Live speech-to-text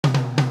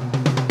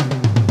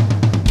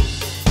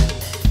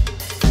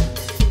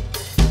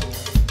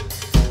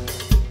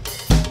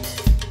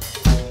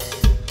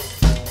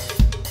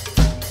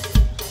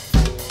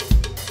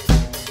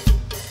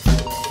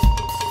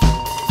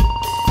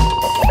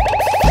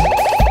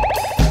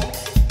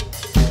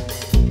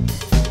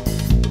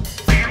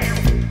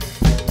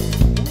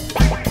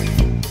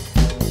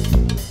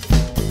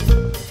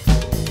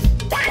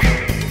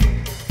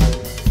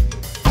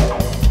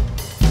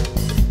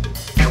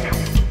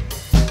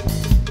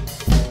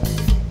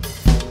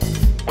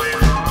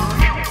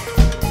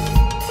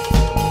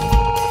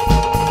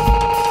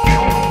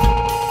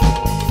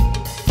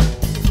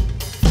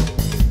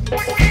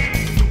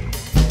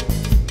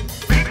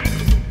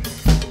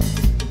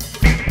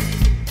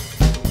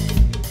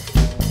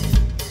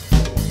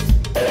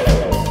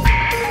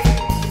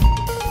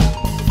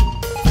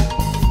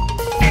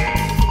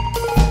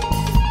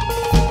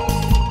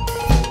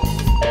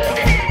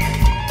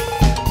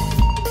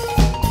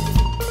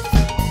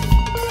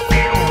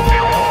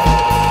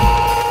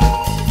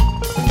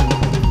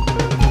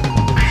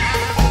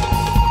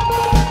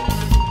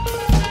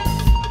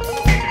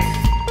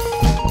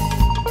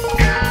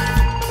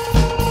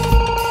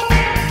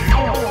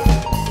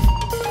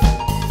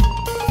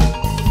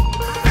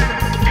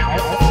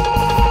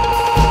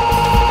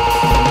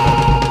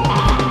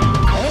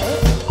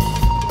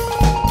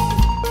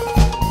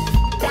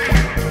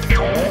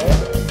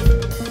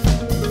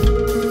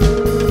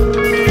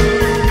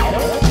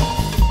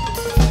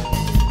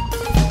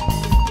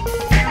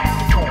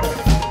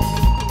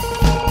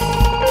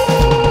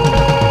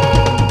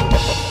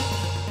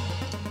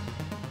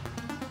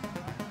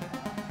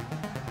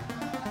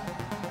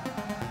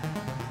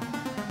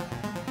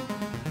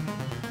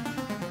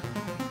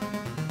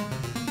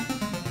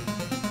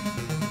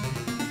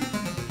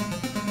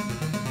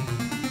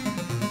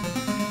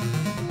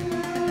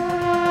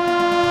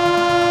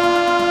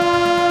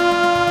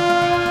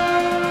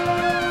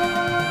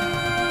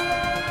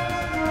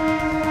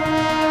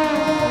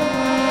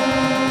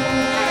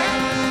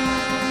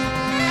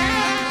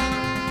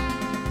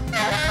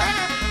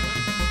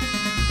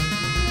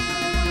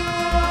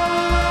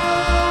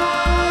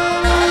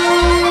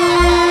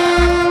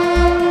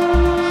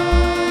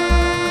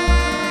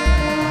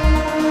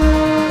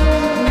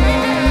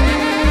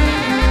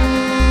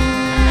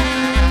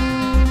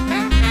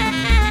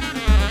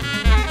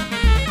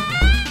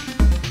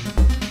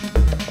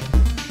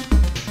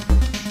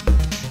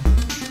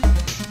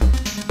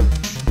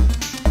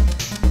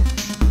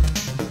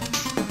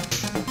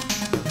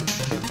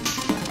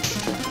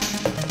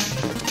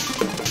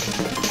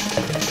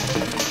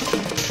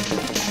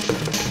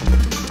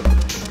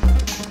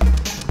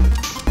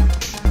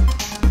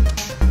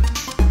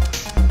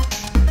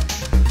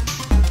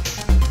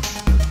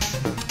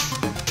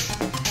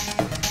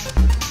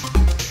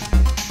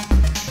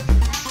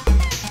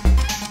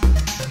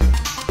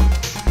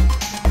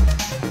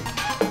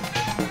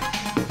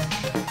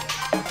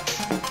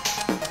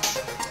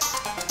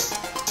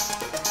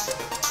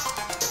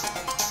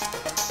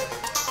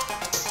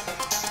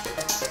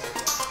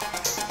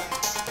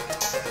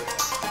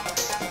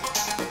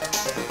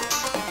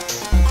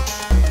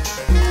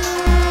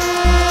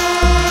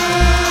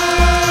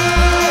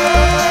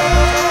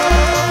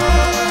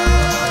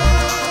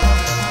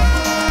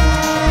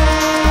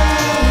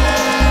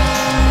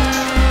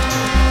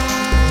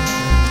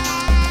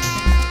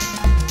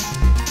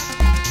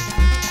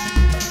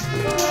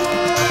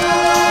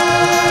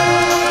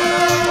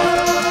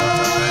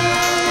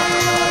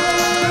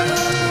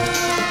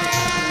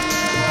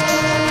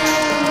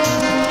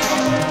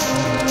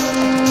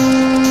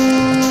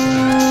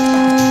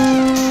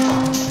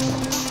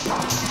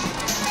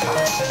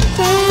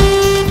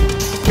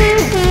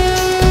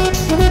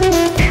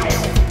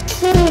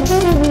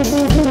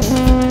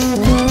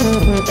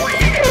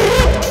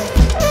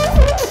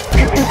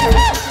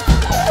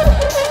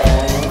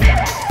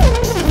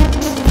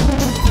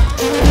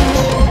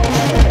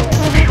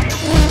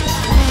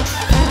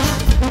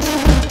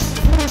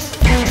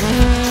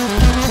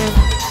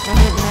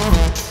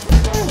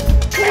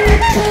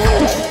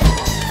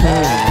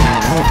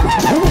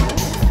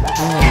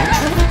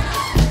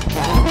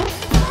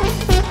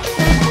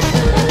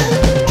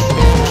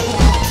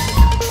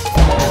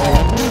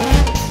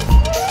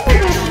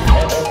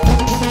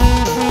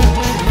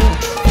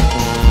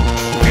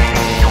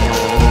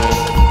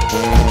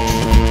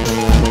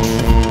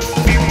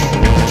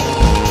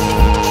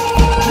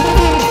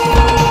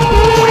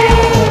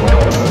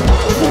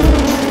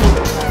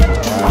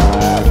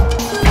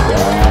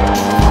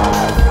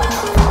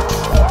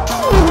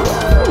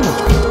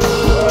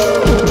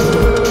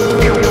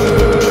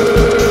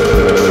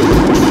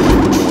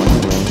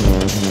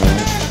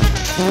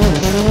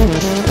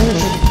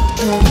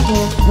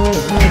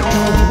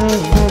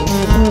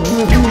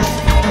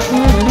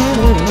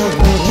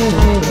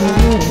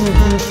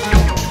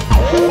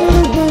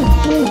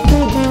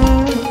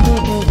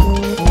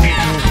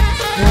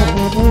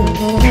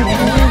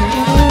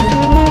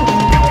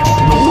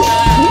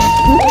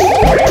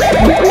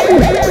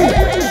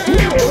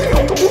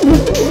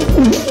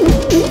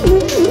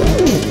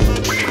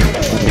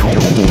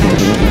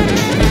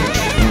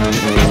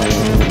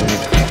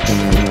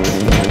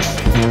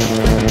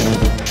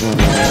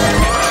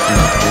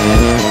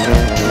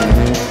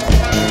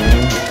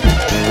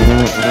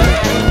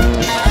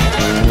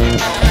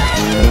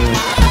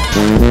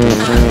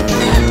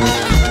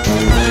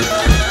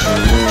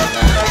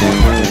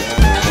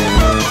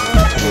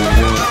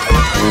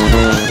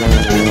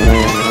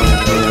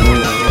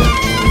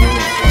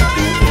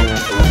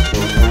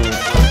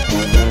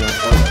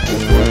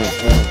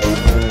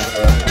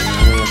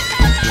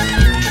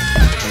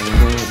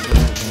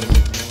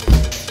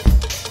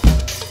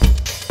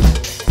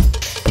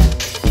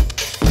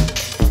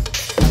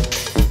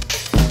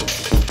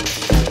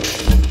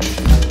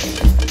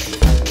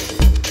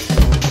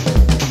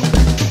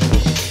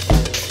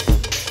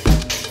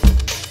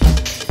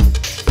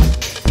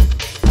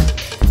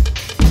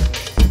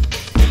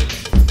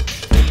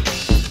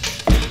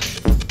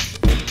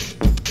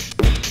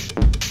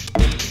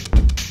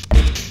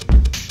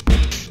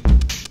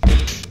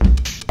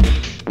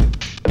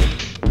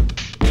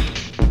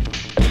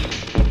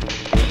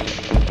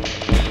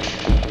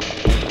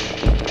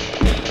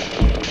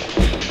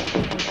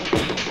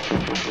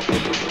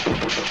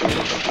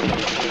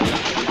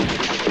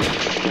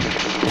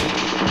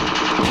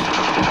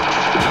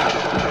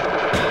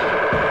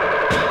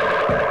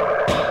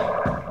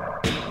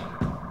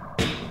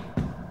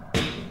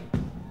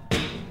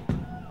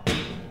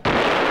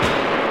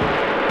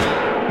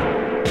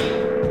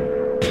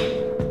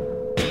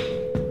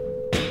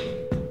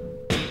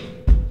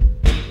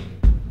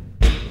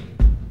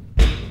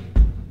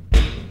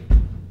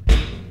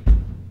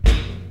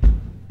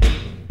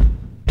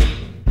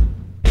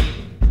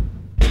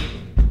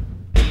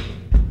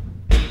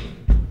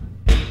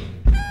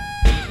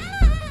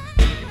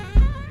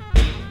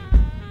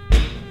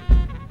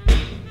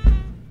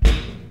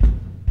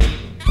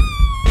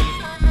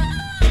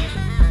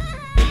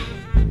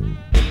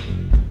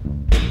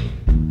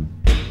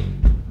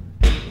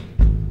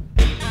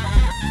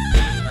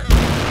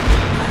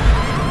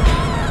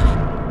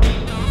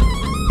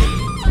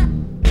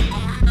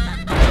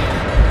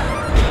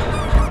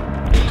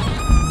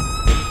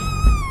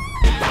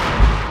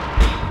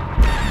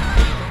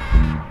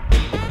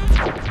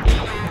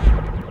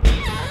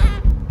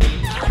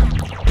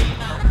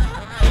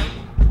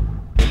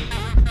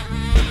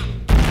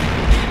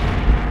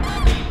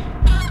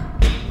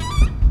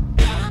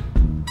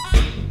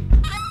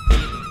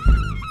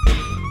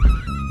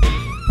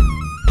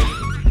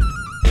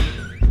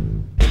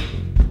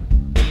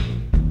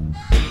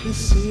The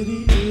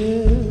city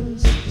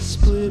is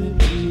split in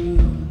two.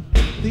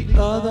 The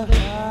other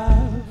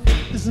half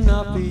is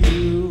not for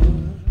you.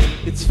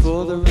 It's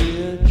for the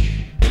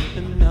rich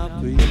and not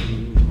for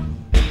you.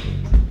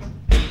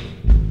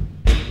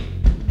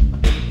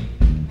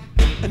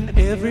 And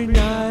every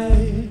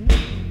night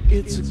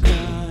it's a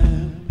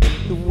crime.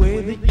 The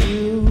way that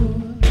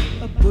you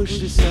are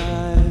pushed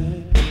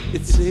aside.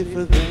 It's safe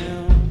for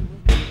them,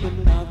 but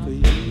not for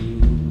you.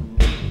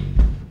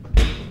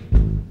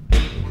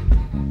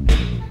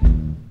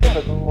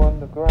 Gotta go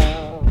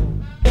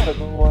underground, gotta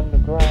go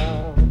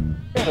underground,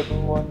 gotta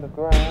go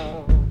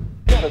underground,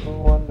 gotta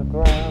go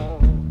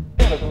underground,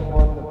 gotta go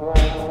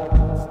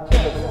underground,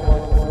 gotta go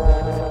underground.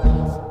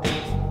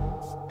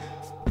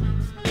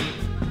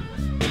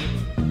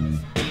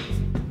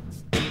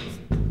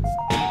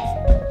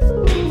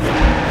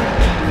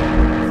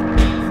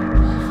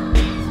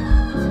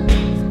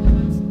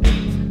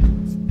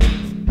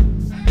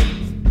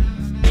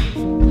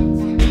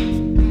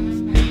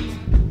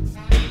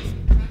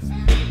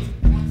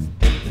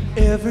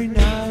 Every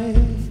night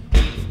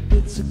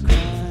it's a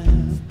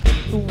crime.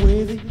 The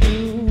way that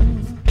you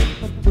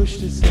are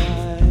pushed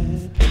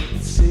aside.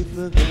 It's safe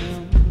for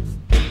them,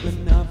 but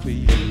not for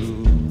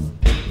you.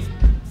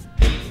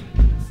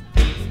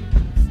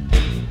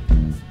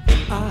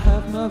 I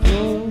have my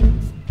vote.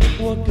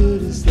 What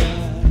good is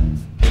that?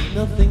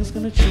 Nothing's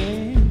gonna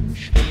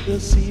change. They'll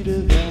see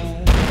to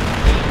that.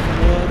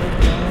 What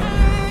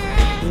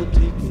about? They'll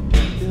take it,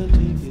 they'll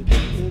take it,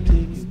 they'll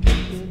take it,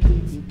 they'll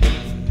take it back.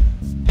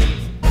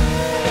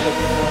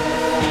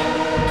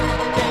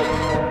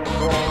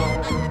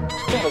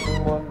 Gotta go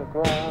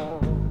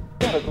underground,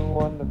 gotta go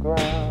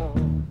underground,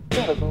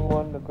 gotta go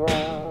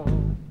underground,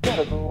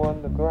 gotta go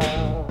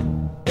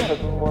underground, gotta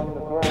go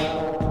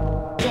underground,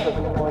 gotta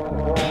go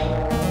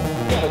underground,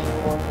 gotta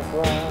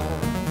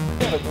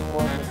go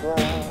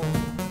underground,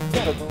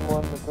 gotta go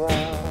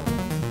underground,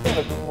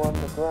 gotta go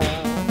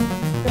underground,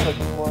 gotta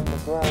go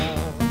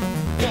underground,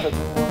 gotta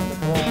go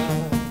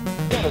underground,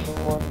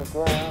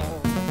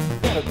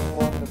 gotta go underground, gotta go underground, gotta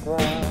go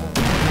underground.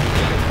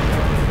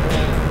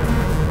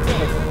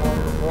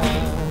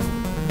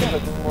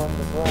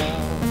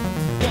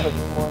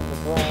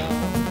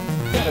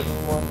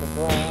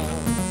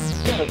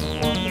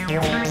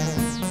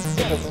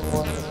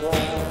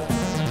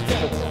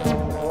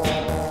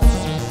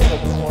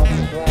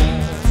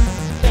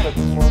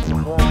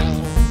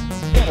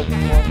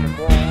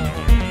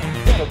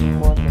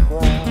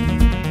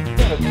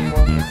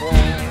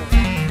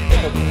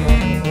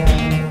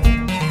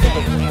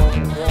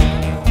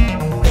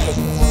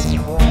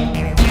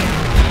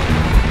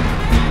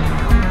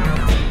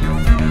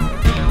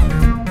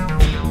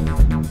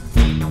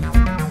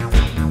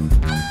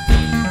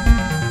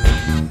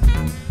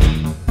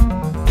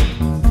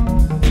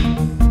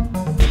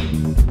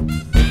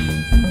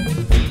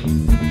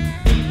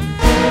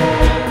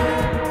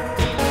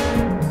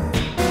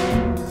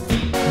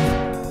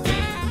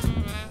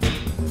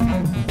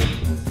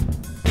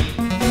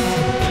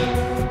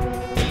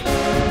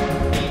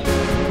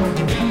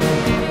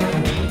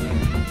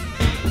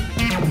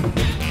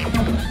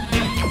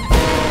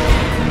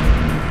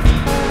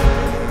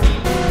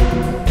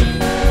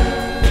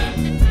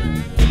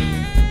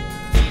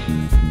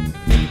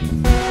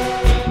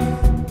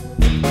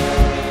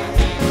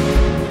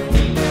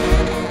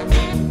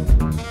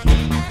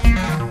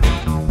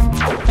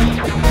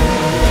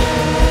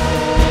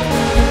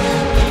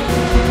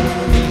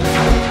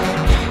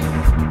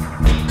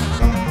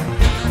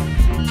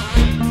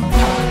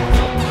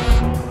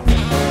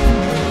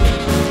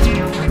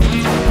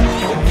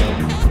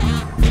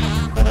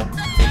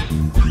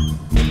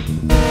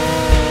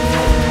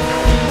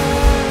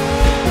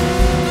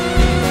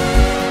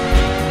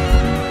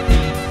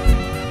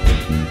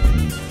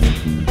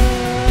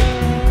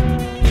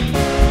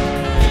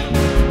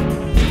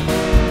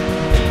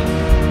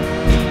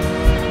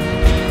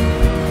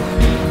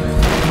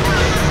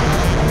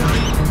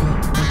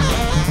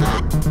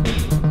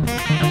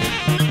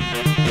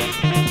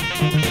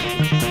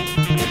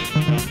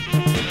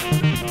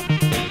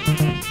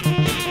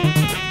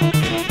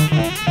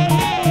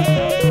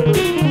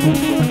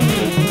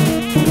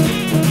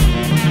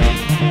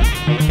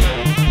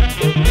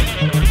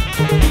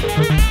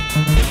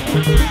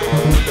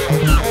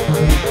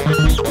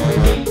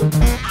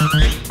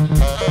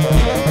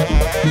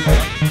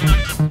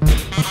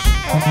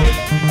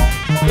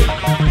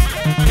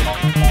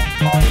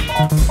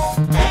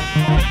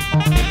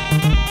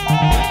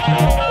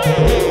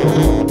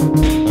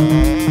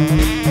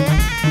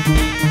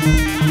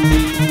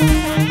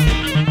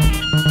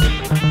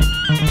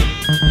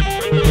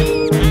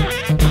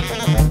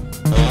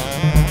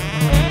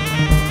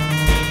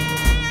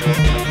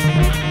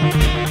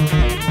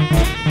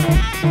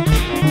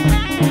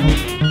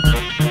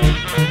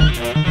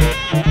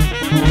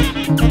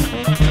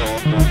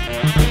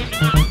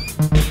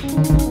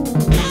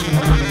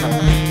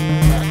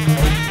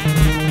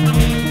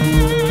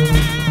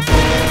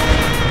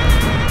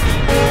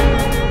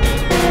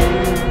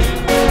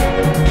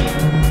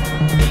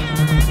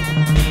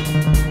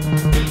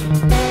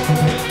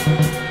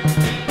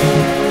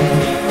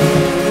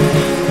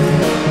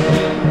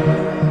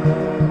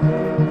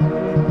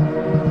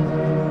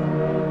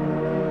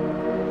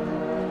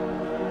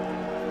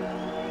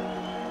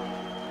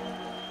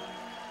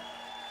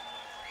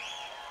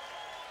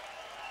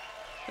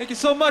 Thank you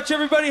so much,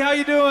 everybody. How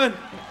you doing?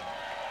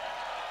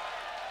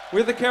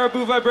 We're the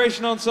Caribou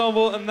Vibration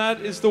Ensemble, and that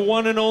is the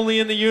one and only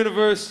in the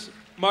universe,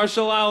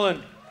 Marshal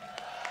Allen.